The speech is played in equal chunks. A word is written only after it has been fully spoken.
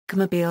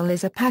QMobile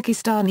is a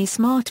Pakistani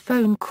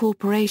smartphone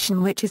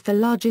corporation which is the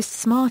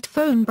largest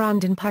smartphone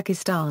brand in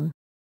Pakistan.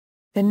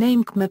 The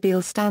name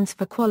QMobile stands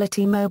for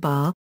Quality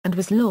Mobile, and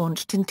was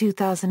launched in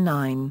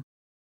 2009.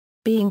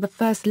 Being the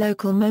first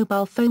local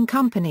mobile phone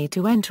company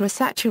to enter a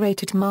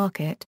saturated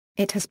market,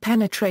 it has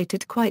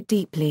penetrated quite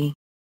deeply.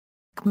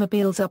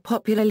 QMobiles are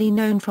popularly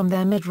known from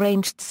their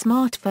mid-ranged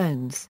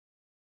smartphones.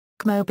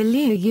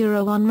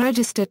 QMobile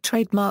unregistered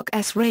trademark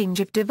range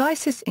of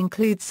devices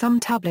includes some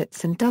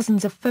tablets and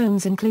dozens of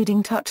phones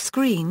including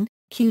touchscreen,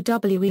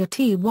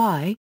 QWERTY,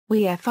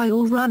 Wi-Fi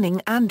all running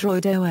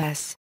Android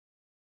OS.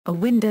 A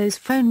Windows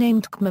phone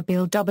named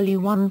QMobile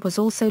W1 was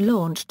also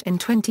launched in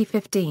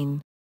 2015.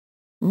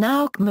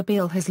 Now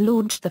QMobile has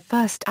launched the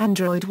first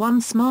Android One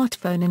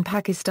smartphone in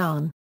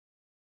Pakistan.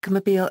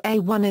 QMobile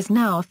A1 is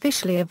now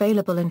officially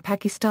available in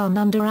Pakistan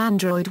under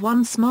Android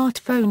One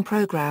smartphone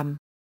program.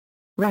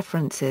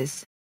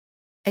 References.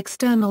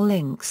 External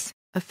links,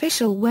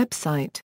 official website.